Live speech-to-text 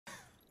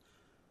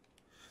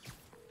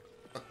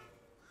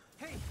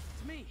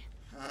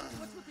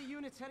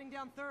units heading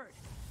down 3rd.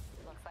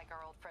 Looks like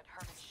our old friend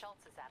Herman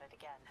Schultz is at it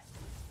again.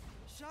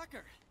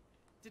 Shocker.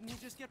 Didn't he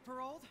just get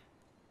paroled?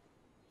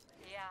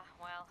 Yeah,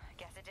 well,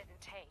 guess it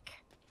didn't take.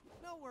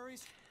 No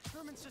worries.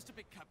 Herman's just a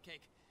big cupcake.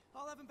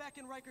 I'll have him back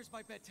in Rikers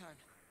by bedtime.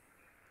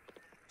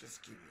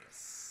 Just give me a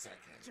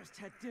second. Just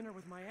had dinner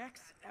with my ex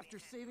after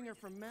saving her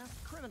from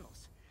masked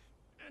criminals.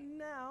 And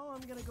now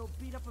I'm gonna go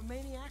beat up a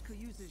maniac who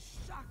uses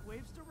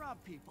shockwaves to rob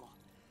people.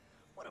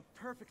 What a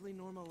perfectly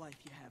normal life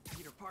you have,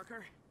 Peter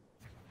Parker.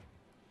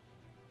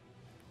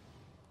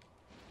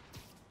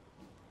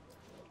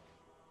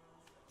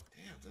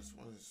 Damn, this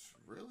one is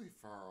really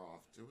far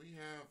off. Do we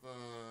have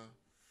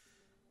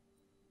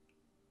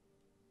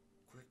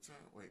quick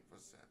time? Wait,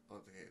 what's that?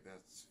 Okay,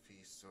 that's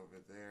feast over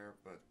there,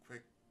 but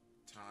quick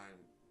time,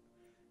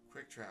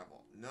 quick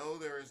travel. No,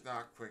 there is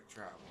not quick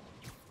travel.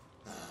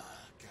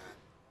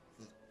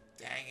 God,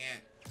 dang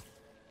it.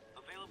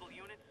 Available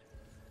units,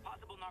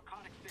 possible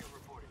narcotics sale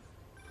reported.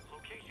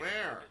 Location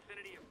Where? in the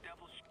vicinity of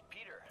Devil's.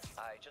 Peter,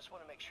 I just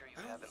want to make sure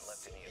you haven't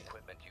left any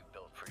equipment you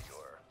built for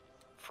your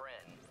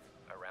friend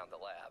around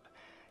the lab.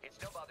 It's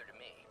no bother to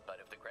me,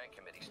 but if the grant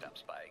committee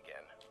stops by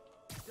again...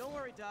 Don't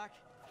worry, Doc.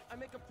 I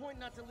make a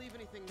point not to leave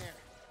anything there.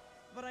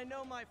 But I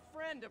know my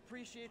friend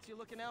appreciates you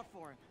looking out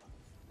for him.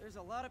 There's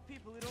a lot of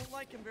people who don't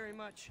like him very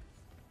much.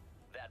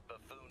 That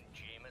buffoon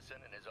Jameson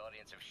and his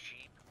audience of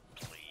sheep?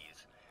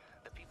 Please.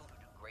 The people who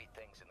do great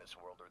things in this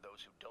world are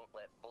those who don't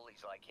let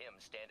bullies like him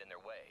stand in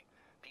their way.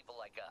 People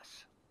like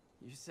us.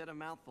 You said a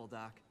mouthful,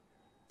 Doc.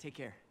 Take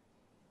care.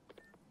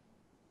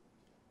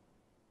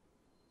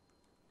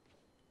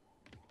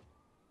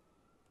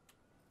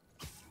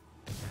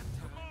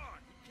 Come on,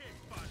 you can't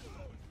find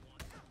them.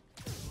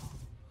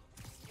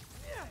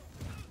 Yeah.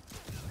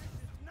 This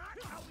is not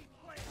how we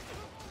play.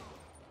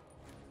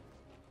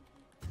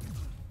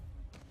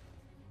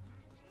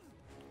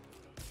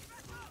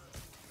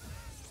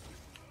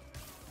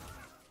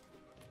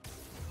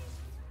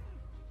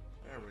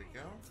 There we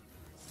go.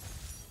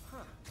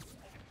 Huh.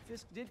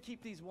 Fisk did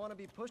keep these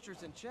wannabe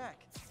pushers in check.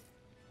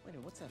 Wait a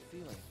minute, what's that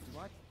feeling? Do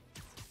I...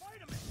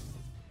 Wait a minute.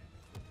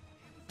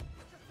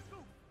 Just a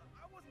goof.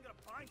 I wasn't gonna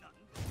buy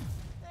nothing.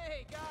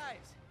 Hey,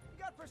 guys!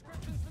 You got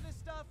prescriptions for this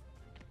stuff?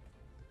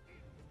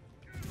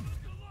 Leave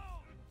us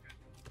alone.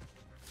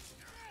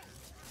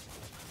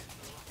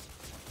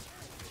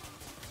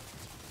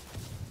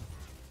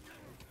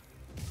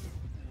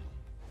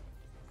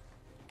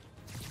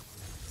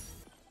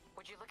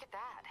 Would you look at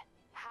that?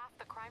 Half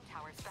the crime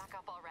tower's back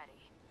up already.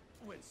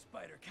 When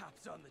Spider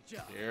Cop's on the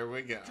job. Here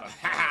we go.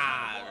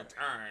 Ha!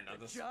 Return of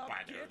the job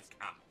Spider gets-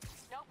 Cop.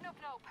 Nope, nope,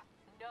 nope.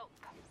 Nope.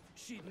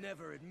 She'd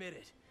never admit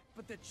it,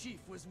 but the chief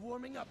was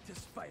warming up to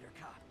Spider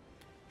Cop.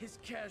 His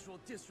casual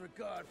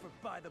disregard for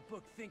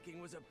by-the-book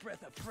thinking was a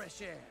breath of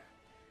fresh air.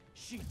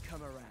 She'd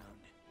come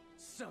around.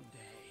 Someday.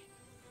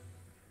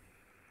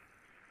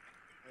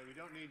 Hey, we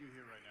don't need you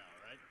here right now,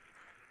 all right?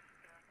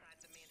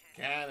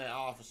 Get it,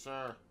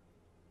 officer.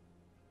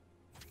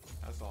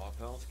 That's all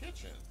Hell's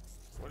Kitchen.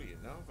 What do you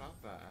know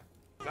about that?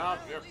 Stop!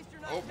 Well, Yep. at least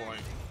you're not Oh boy.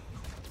 dead.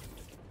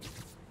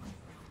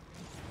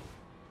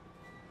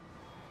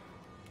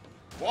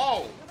 Whoa!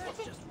 Now What that's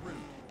the? just rude.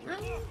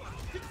 Really?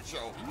 Get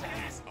your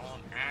ass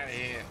on out of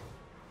here.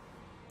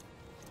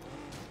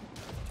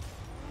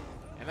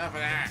 Enough of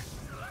that.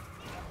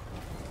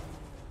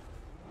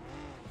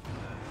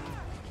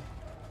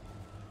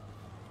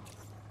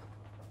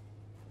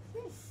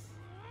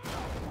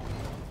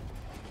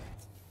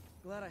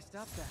 Glad I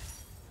stopped that.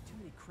 Too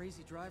many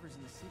crazy drivers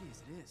in the city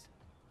as it is.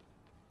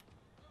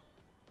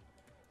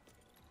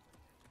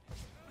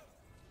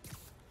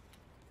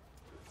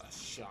 A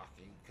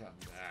shocking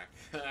comeback.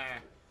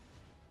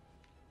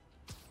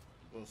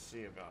 We'll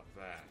see about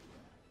that.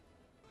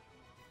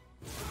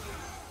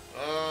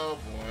 Oh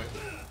boy.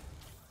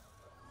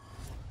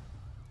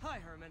 Hi,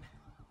 Herman.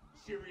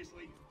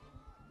 Seriously?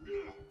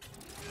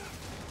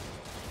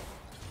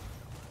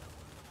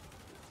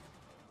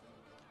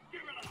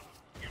 Give it up.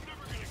 You're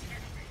never gonna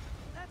catch me.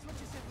 That's what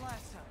you said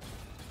last time.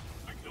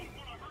 I don't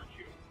want to hurt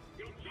you.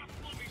 You'll just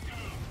slow me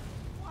down.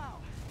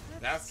 Wow,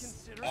 That's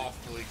considerate.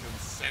 awfully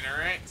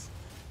considerate.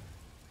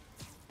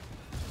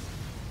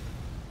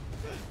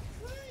 Good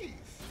grief.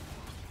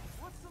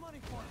 What's the money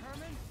for,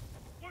 Herman?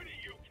 Why do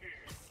you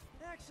care?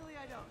 Actually,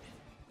 I don't.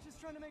 Just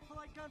trying to make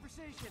polite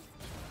conversation.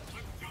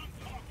 I'm done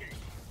talking.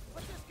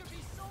 But this could be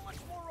so much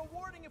more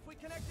rewarding if we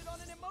connected on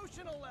an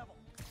emotional level.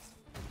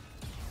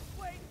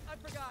 Wait, I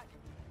forgot.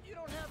 You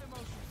don't have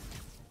emotions.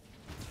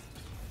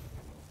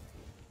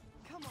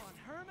 Come on,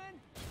 Herman.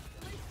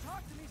 At least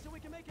talk to me so we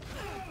can make it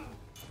through.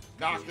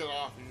 Knock it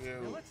off of Now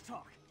you. let's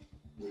talk.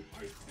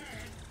 I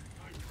said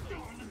I'm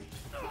done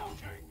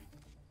talking.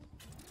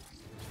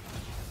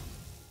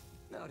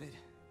 Noted.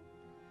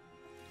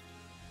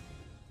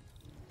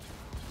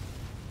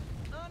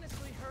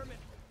 Honestly, Herman,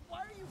 why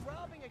are you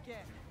robbing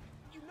again?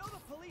 You know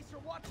the police are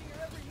watching your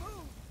every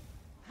move.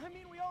 I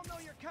mean, we all know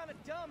you're kind of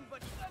dumb,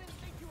 but I didn't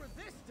think you were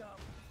this dumb.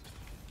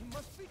 You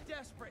must be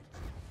desperate,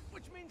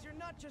 which means you're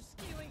not just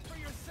stealing for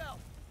yourself.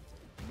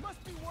 You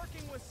must be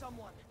working with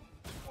someone,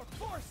 or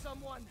for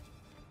someone.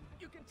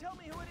 You can tell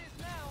me who it is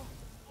now,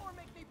 or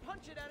make me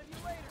punch it out of you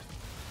later.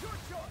 Your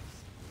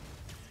choice.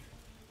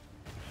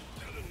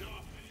 Not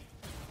enough.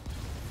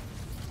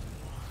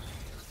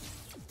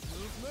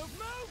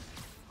 Move.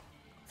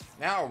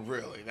 Now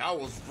really, that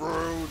was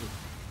rude.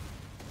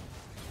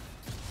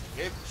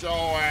 Get your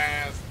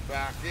ass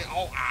back in.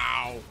 Oh,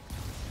 ow.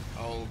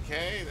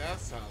 Okay,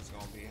 that's how it's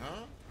gonna be,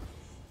 huh?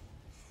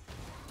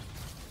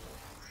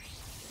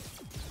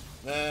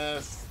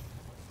 This.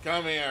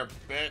 Come here,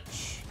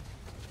 bitch.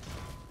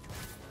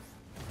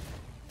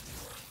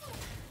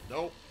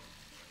 Nope.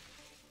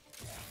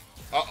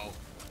 Uh-oh.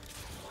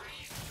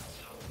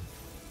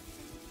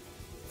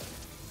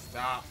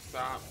 Stop.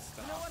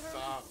 You know what,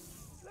 Herbie?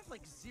 You have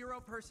like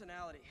zero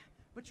personality,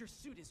 but your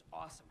suit is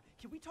awesome.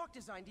 Can we talk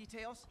design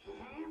details?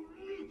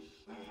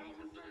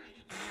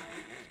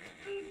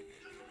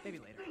 Maybe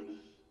later.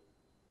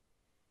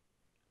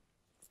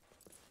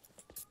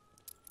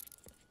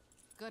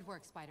 Good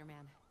work,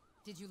 Spider-Man.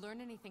 Did you learn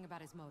anything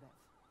about his motive?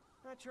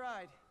 I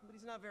tried, but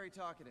he's not very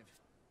talkative.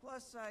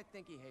 Plus, I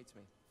think he hates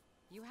me.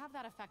 You have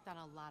that effect on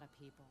a lot of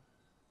people.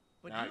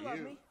 But Not you love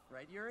you. me,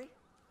 right, Yuri?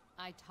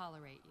 I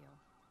tolerate you.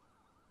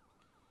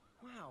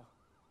 Wow.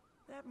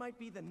 That might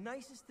be the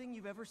nicest thing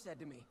you've ever said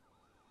to me.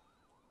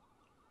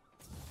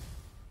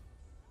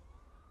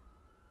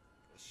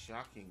 A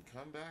shocking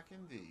comeback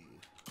indeed.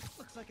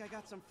 Looks like I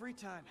got some free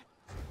time.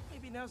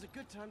 Maybe now's a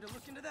good time to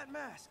look into that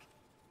mask.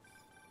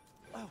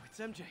 Oh, it's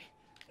MJ.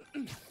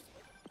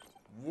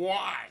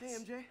 What? Hey,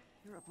 MJ.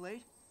 You're up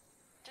late?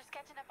 Just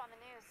catching up on the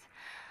news.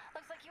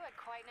 Looks like you had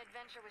quite an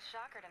adventure with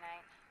Shocker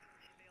tonight.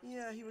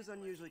 Yeah, he was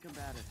unusually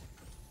combative.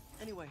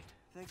 Anyway,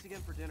 thanks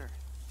again for dinner.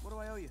 What do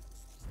I owe you?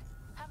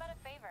 How about a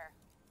favor?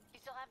 You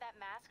still have that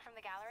mask from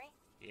the gallery?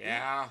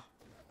 Yeah.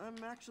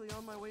 I'm actually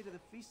on my way to the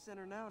Feast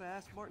Center now to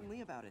ask Martin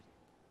Lee about it.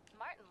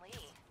 Martin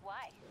Lee?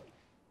 Why?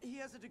 He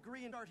has a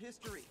degree in art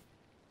history.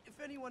 If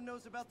anyone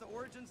knows about the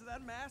origins of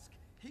that mask,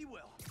 he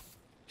will.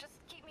 Just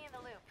keep me in the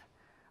loop.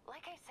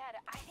 Like I said,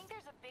 I think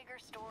there's a bigger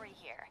story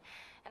here,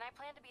 and I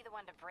plan to be the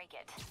one to break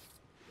it.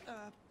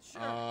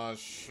 Sure. Sure.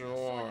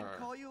 So I can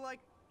call you, like,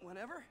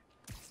 whenever?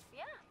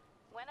 Yeah,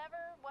 whenever,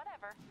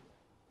 whatever.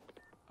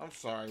 I'm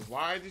sorry.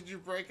 Why did you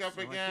break up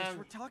So I guess again?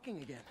 we're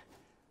talking again.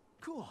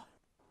 Cool.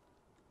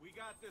 We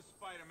got this,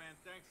 Spider-Man.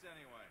 Thanks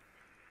anyway.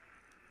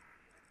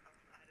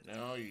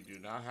 No, you do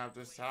not have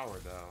this tower,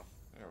 though.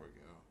 There we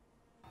go.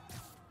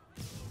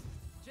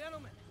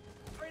 Gentlemen,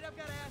 afraid I've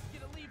got to ask you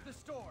to leave the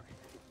store.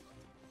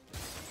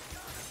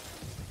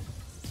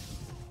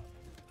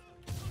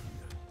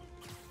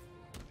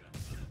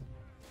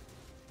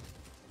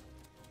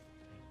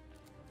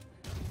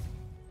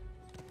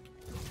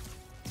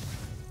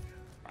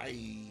 Bye.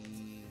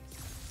 My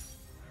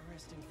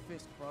resting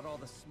fist brought all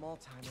the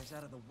small-timers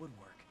out of the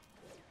woodwork.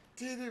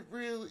 Did it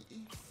really?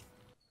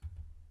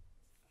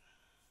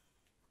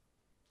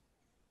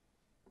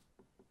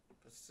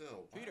 But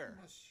still, why Peter,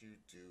 must you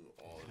do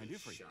all what can I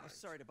these do for you? I'm shots?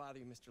 sorry to bother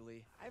you, Mr.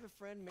 Lee. I have a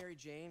friend, Mary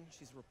Jane.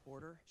 She's a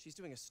reporter. She's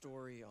doing a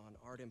story on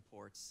art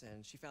imports,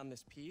 and she found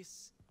this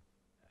piece.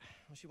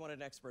 Well, she wanted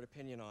an expert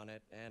opinion on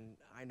it, and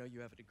I know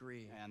you have a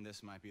degree. And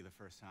this might be the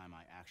first time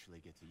I actually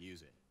get to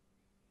use it.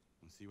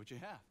 Let's see what you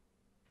have.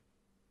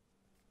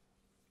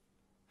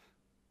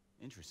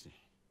 Interesting.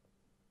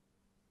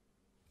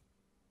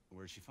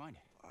 Where'd she find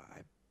it?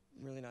 I'm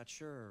really not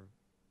sure.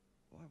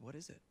 Why, what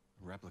is it?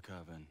 A replica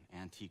of an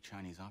antique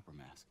Chinese opera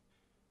mask.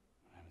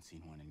 I haven't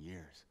seen one in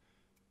years.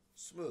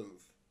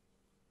 Smooth.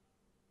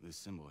 This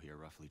symbol here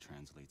roughly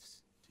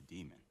translates to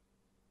demon.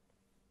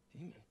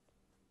 Demon?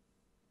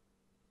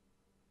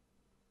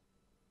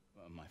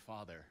 My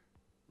father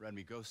read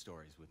me ghost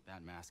stories with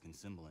that mask and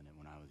symbol in it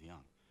when I was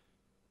young.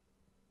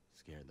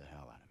 Scared the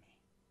hell out of me.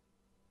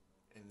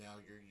 And now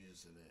you're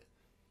using it.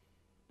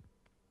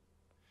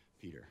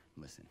 Peter,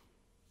 listen.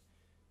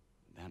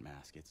 That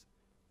mask, it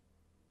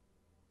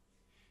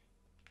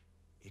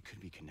could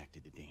be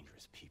connected to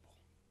dangerous people.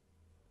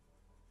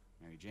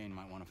 Mary Jane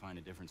might want to find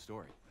a different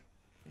story.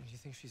 And do you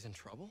think she's in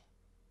trouble?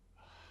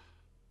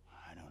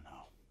 I don't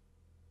know.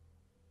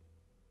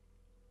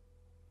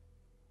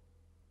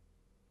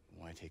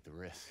 Why take the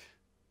risk?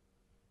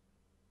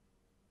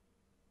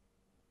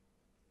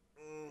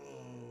 He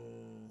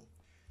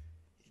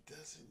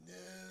doesn't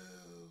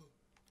know.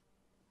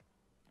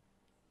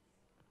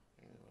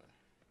 Anyway.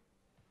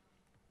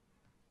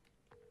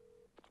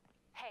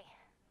 Hey,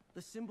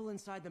 The symbol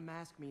inside the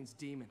mask means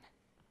demon.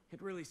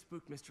 It really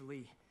spooked Mr.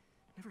 Lee.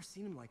 Never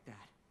seen him like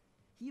that.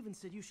 He even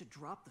said you should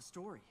drop the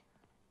story.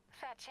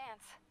 fat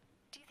chance.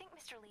 Do you think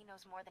Mr. Lee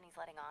knows more than he's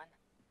letting on?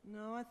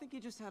 No, I think he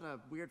just had a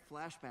weird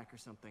flashback or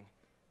something.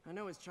 I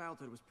know his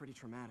childhood was pretty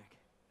traumatic.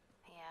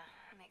 Yeah,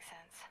 that makes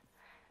sense.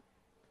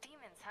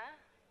 Demons, huh?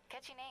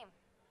 Catchy name.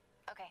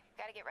 Okay,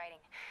 gotta get writing.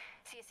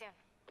 See you soon.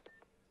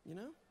 You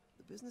know,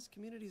 the business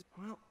community's...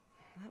 Well,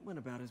 that went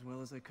about as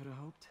well as I could have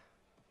hoped.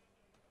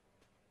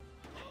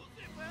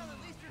 Well,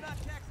 at least you're not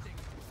texting.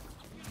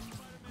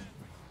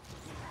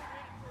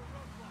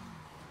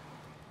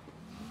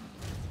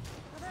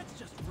 Now that's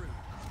just rude.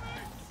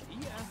 See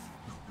ya.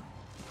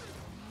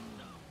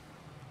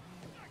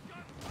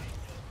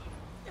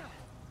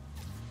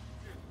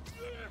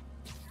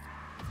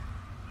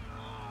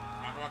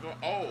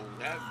 Oh,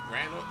 that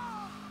ran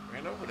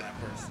over that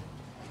person.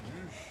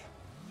 Yeesh.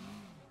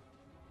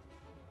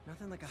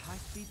 Nothing like a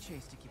high-speed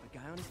chase to keep a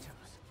guy on his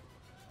toes.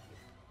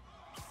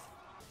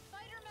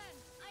 Spider-Man,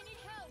 I need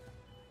help.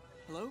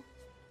 Hello?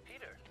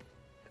 Peter,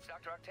 it's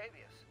Dr.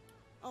 Octavius.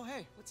 Oh,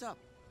 hey, what's up?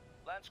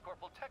 Lance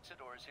Corporal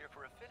Texador is here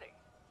for a fitting.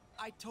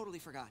 I totally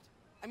forgot.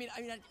 I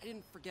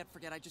didn't forget.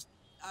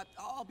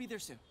 I'll be there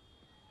soon.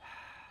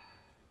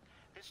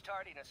 This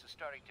tardiness is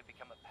starting to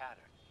become a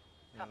pattern.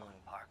 Come on,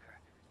 Parker.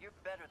 You're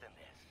better than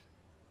this.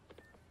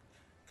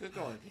 Good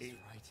going, Pete.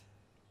 Right.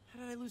 How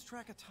did I lose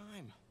track of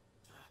time?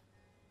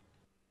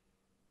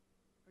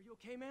 Are you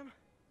okay, ma'am?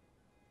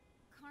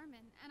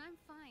 Carmen, and I'm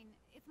fine.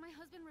 It's my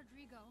husband,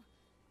 Rodrigo.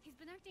 He's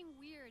been acting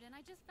weird, and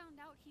I just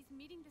found out he's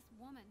meeting this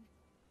woman.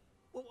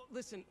 Well,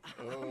 listen,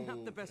 I'm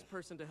not the best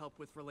person to help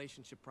with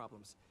relationship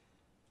problems.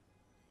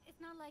 It's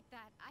not like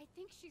that. I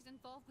think she's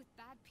involved with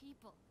bad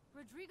people.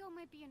 Rodrigo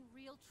might be in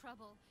real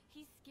trouble.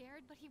 He's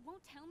scared, but he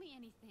won't tell me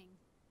anything.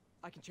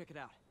 I can check it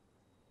out.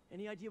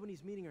 Any idea when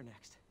he's meeting her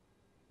next?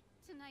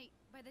 Tonight,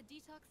 by the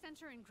detox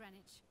center in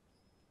Greenwich.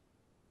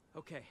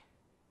 Okay.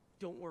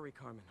 Don't worry,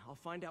 Carmen. I'll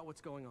find out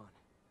what's going on.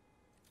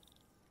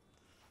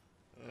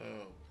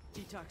 Oh.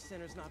 Detox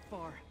center's not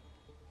far.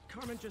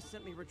 Carmen just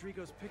sent me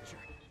Rodrigo's picture.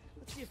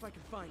 Let's see if I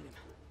can find him.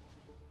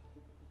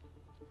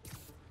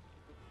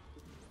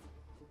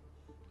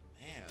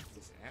 Man,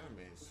 this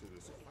anime suit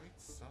is quite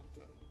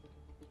something.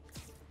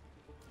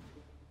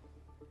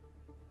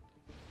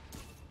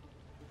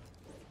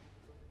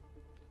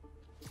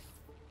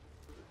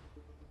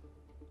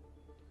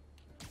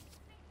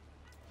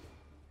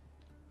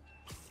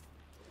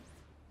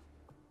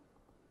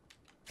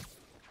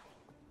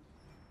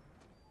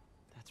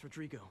 That's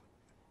Rodrigo.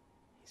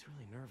 He's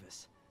really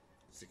nervous.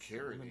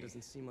 Security. Carmen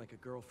doesn't seem like a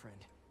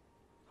girlfriend.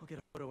 I'll get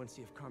a photo and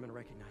see if Carmen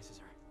recognizes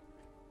her.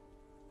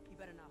 You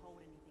better not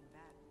hold anything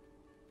back.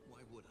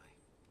 Why would I?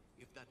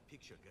 If that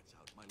picture gets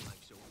out, my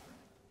life's over.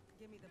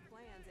 Give me the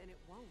plans and it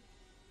won't.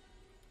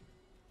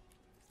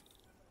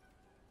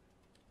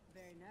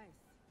 Very nice.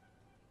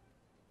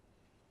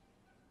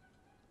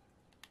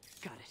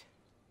 Got it.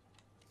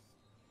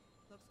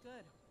 Looks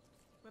good.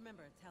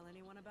 Remember, tell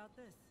anyone about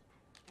this.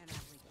 And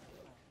I'll leave it.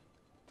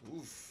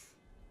 Oof.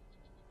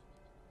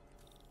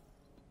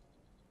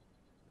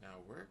 Now,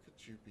 where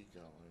could you be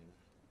going?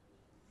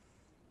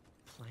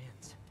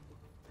 Plans.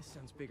 This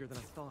sounds bigger than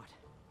I thought.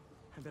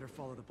 I better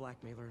follow the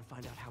blackmailer and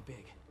find out how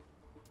big.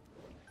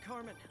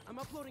 Carmen, I'm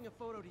uploading a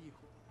photo to you.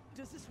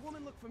 Does this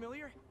woman look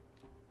familiar?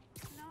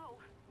 No,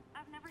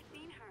 I've never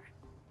seen her.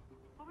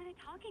 What were they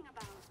talking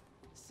about?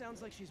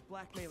 Sounds like she's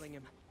blackmailing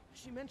him.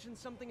 She mentioned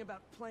something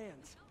about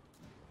plans.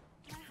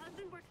 My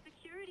husband works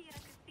security at a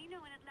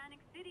casino in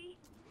Atlantic City.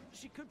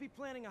 She could be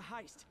planning a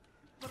heist,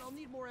 but I'll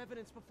need more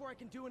evidence before I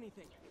can do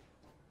anything.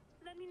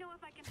 Let me know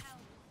if I can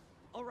help.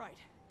 All right.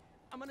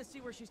 I'm gonna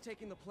see where she's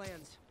taking the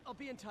plans. I'll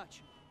be in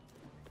touch.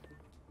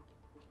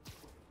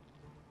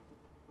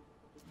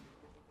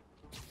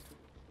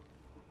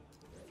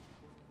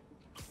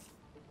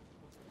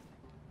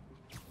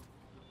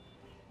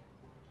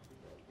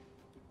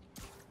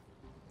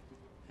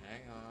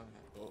 Hang on.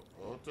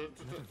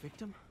 Another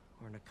victim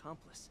or an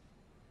accomplice?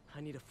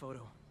 I need a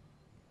photo.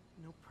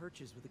 No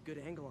perches with a good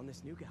angle on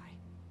this new guy.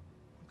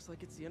 Looks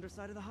like it's the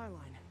underside of the High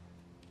Line.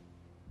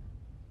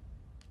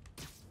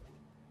 Took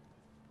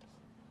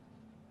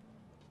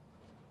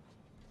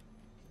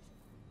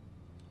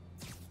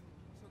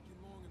you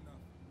long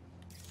enough.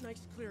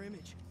 Nice clear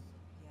image.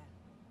 Yeah.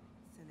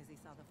 As soon as he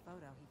saw the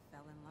photo, he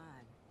fell in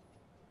line.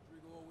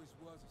 Rodrigo always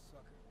was a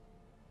sucker.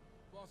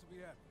 Boss will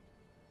be happy.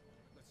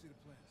 Let's see the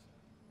plans.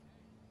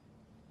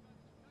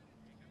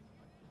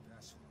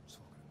 That's what I'm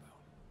talking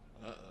about.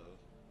 Uh-oh.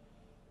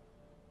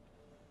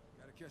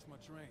 Gotta catch my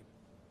train.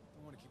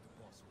 Don't want to keep the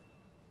boss waiting.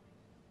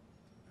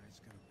 Tonight's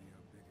gonna be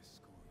our biggest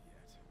score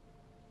yet.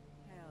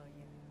 Hell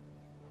yeah.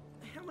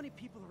 How many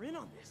people are in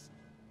on this?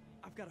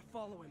 I've got to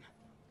follow him.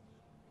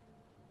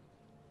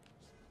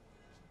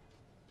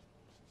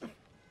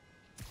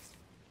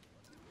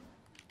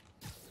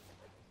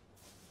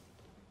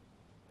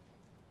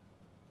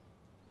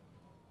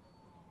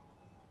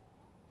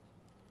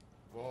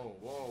 Whoa,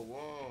 whoa,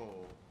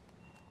 whoa.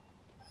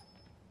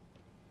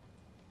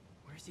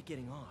 Where's he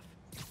getting off?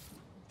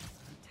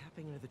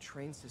 Tapping into the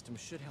train system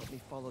should help me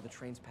follow the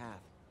train's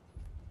path.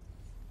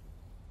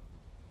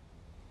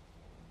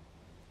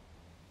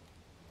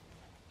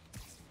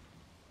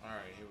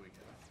 Alright, here we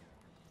go.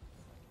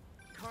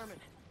 Carmen,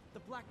 the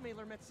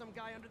blackmailer met some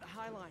guy under the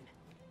High Line.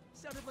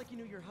 Sounded like you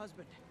knew your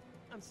husband.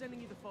 I'm sending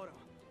you the photo.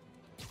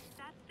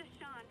 That's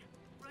Deshaun,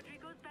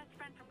 Rodrigo's best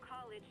friend from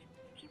college.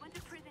 He went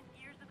to prison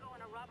years ago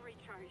on a robbery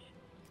charge.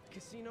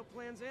 Casino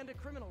plans and a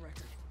criminal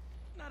record.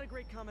 Not a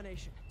great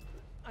combination.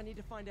 I need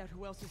to find out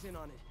who else is in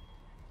on it.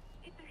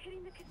 If they're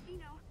hitting the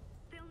casino,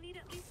 they'll need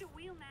at least a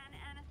wheelman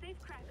and a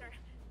safecracker.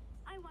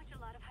 I watch a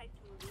lot of heist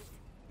movies.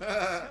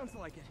 Sounds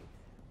like it.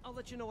 I'll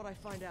let you know what I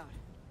find out.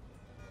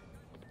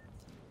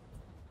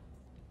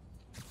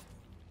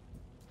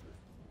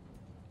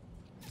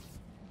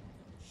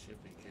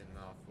 Should be getting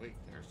off. Wait,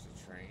 there's the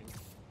train.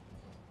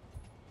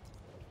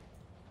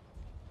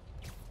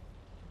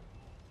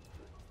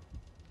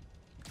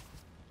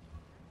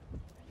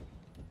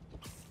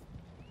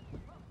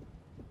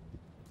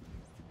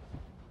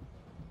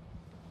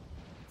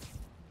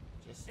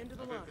 End of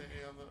the Okay, line.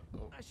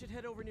 oh, I should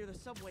head over near the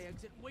subway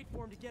exit and wait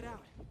for him to get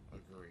out.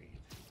 agreed.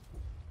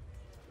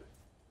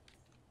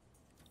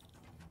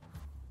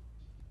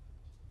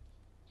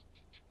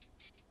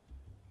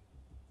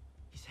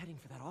 He's heading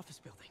for that office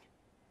building.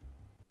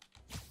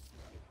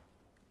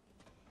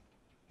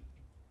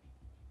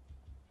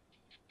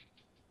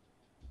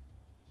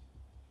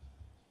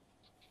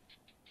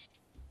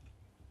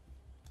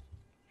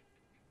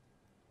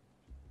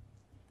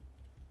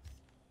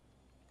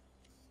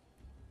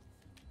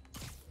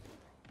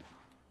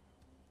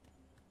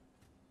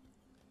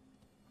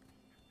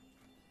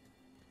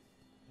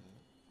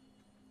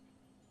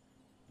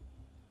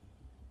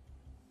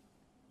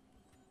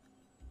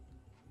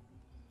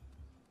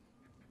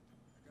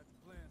 I got the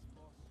plans,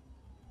 boss.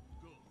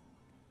 Good.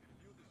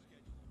 Review the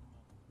schedule of the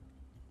moment.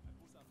 I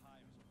put our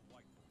hires on the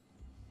whiteboard.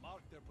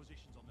 Mark their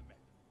positions on the map.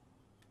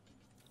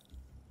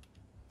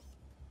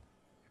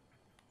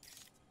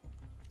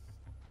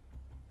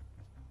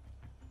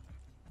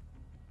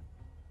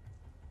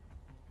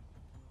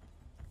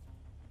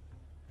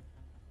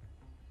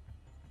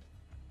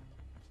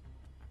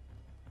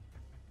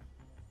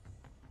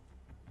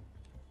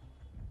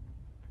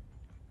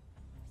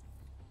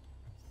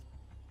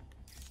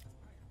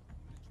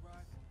 Want to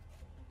drive?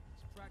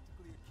 It's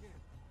practically a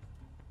kid.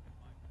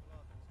 My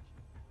brother's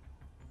kid.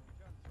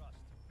 Can't trust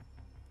him.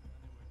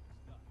 Anyway,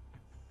 it's done.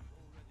 He's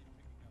already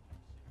picking up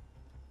the signal.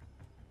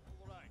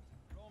 All right.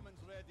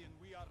 Roman's ready and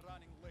we are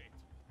running late.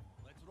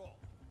 Let's roll.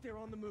 They're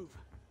on the move.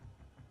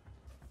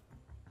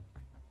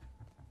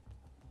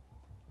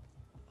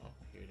 Oh,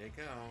 here they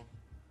go.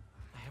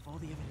 I have all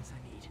the evidence I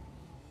need.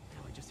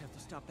 Now I just have to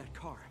stop that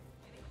car.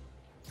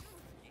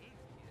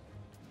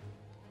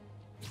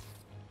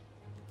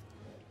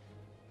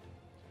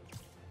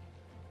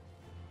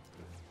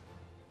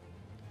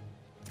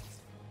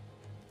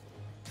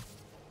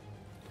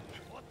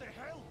 What the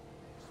hell?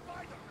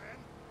 Spider-Man!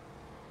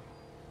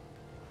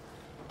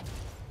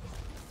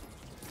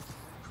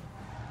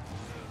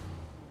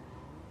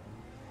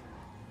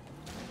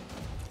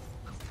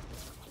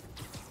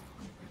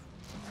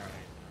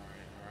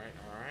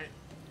 All right.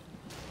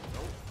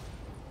 Nope.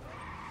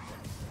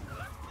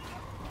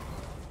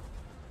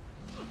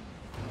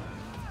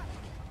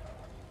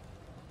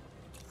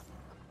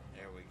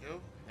 There we go.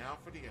 Now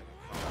for the other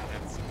car.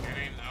 That's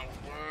getting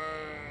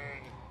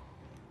outward.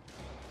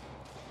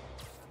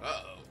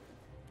 Uh-oh.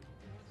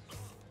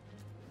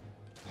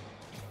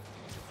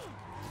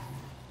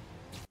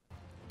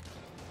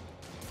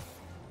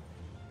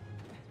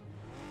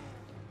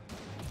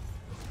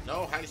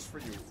 No heist for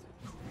you.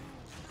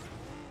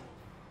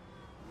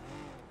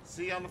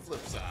 See you on the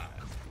flip side.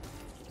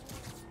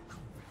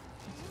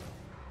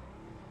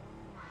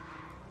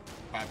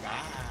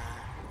 Bye-bye.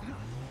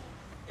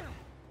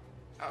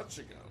 Out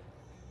you go.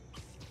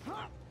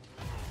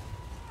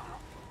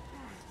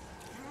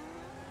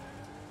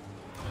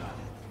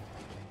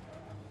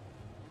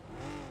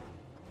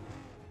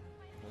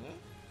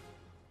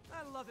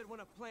 I love it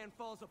when a plan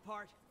falls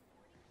apart.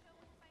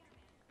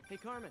 Hey,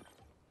 Carmen.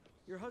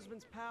 Your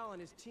husband's pal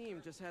and his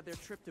team just had their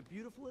trip to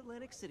beautiful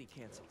Atlantic City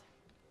canceled.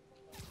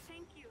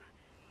 Thank you.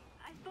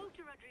 I spoke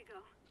to Rodrigo.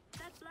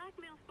 That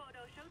blackmail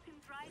photo shows him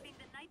driving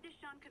the night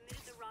Deshaun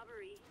committed the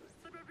robbery.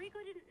 But Rodrigo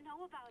didn't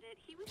know about it.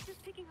 He was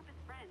just picking up his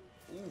friends.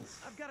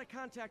 Oof. I've got a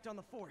contact on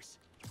the force.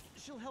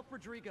 She'll help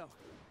Rodrigo,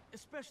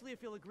 especially if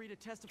he'll agree to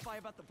testify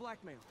about the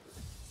blackmail.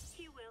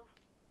 He will.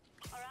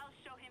 Or I'll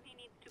show him he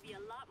needs to be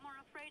a lot more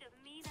afraid of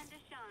me than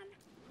Deshaun.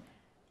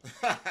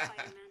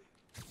 Spider-Man.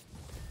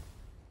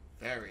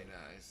 Very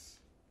nice.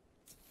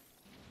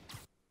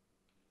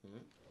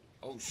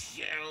 Oh,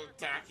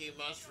 shiitake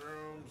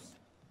mushrooms.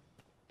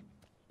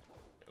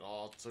 It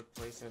all took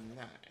place at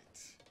night.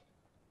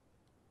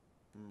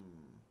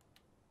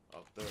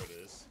 Oh, there it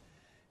is.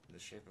 In the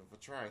shape of a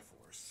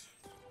Triforce.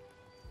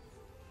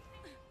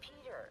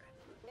 Peter,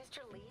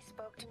 Mr. Lee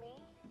spoke to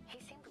me. He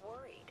seemed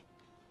worried.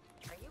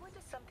 Are you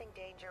into something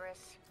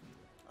dangerous?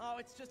 Oh,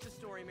 it's just a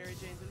story Mary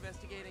Jane's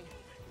investigating.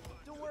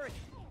 Don't worry.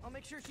 I'll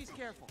make sure she's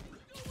careful.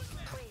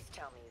 Please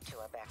tell me you two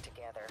are back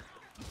together.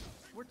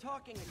 We're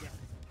talking again.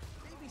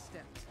 Baby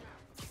steps.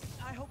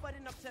 I hope I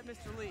didn't upset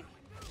Mr. Lee.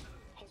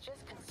 He's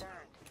just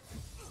concerned.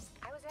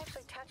 I was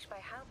actually touched by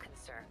how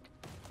concerned.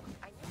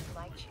 I knew he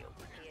liked you.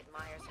 He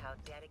admires how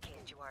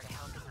dedicated you are to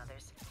helping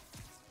others.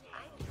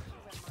 I think you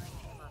remind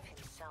him of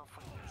himself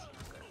when he was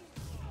younger.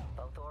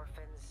 Both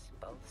orphans,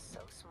 both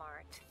so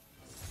smart.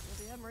 Well,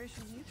 the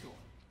admiration's mutual.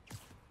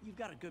 You've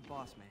got a good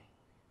boss, May.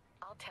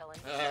 I'll tell him.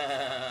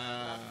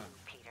 Love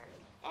you, Peter.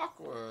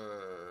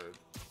 Awkward.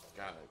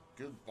 Got a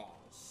good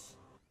boss.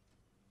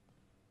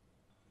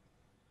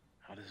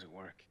 How does it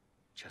work?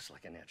 Just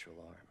like a natural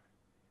arm.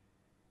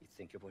 You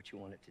think of what you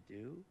want it to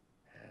do,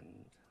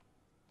 and...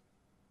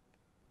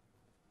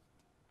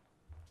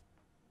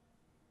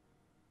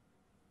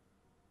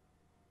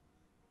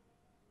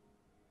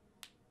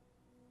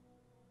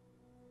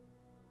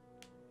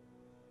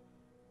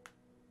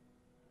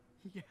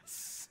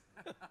 Yes.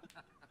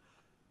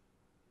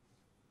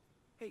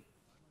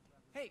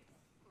 Hey,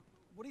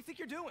 what do you think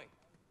you're doing?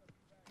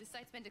 This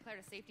site's been declared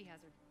a safety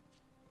hazard.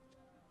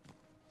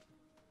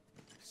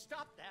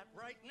 Stop that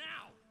right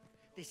now!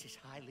 This is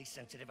highly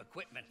sensitive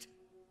equipment.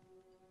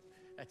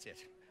 That's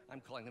it. I'm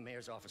calling the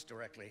mayor's office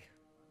directly.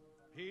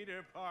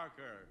 Peter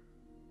Parker,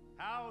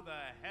 how the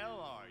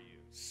hell are you?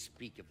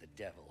 Speak of the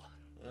devil.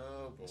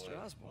 Oh, boy.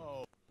 Mr. Osborn.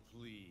 Oh,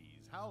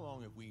 please. How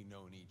long have we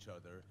known each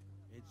other?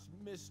 It's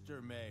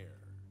Mr.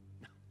 Mayor.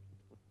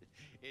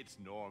 It's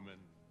Norman.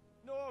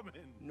 Norman!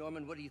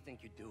 Norman, what do you think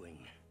you're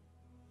doing?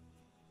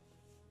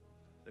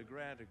 The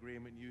grant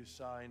agreement you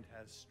signed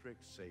has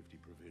strict safety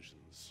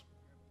provisions.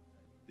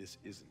 This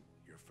isn't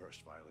your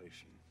first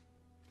violation.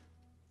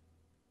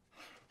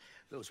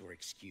 Those were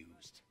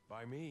excused.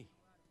 By me.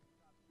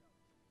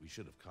 We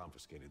should have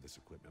confiscated this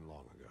equipment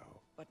long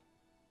ago.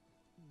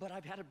 But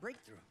I've had a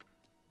breakthrough.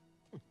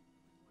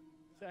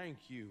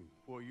 Thank you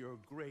for your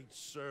great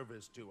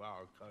service to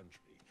our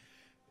country.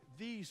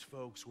 These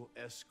folks will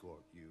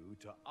escort you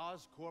to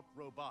Oscorp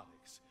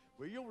Robotics,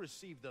 where you'll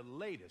receive the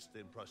latest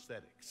in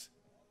prosthetics.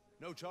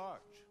 No charge.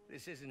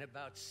 This isn't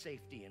about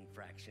safety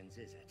infractions,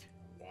 is it?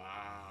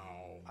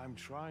 Wow. I'm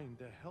trying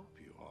to help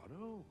you,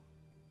 Otto.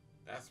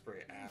 That's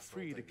pretty You're asshole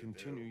free to thing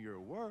continue do.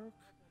 your work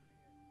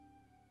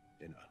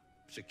in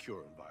a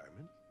secure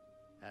environment.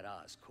 At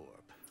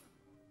Oscorp.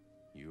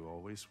 You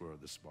always were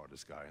the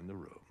smartest guy in the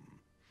room.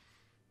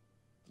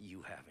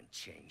 You haven't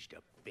changed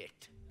a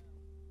bit.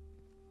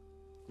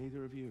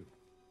 Neither of you.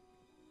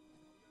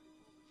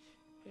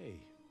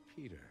 Hey,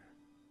 Peter.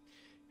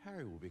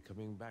 Harry will be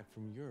coming back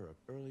from Europe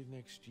early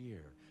next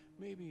year.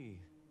 Maybe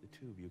the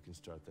two of you can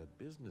start that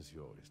business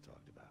you always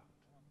talked about.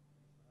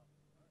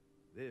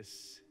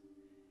 This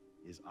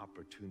is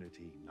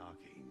opportunity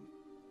knocking.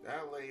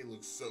 That lady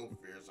looks so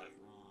fierce. Like,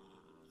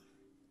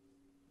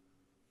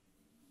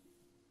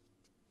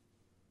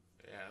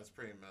 yeah, that's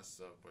pretty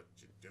messed up what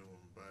you're doing,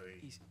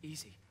 buddy.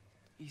 Easy.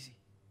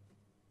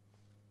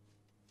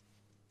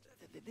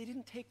 They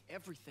didn't take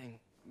everything.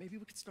 Maybe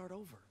we could start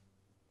over.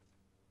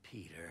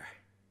 Peter.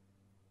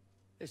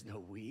 There's no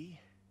we.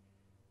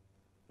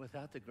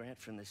 Without the grant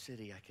from the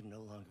city, I can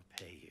no longer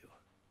pay you.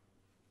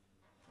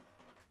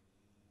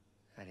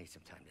 I need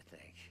some time to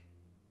think.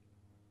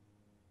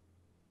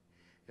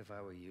 If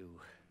I were you,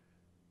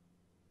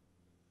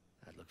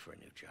 I'd look for a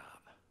new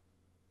job.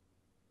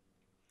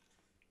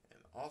 And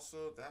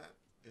also, that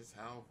is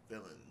how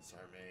villains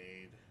are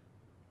made.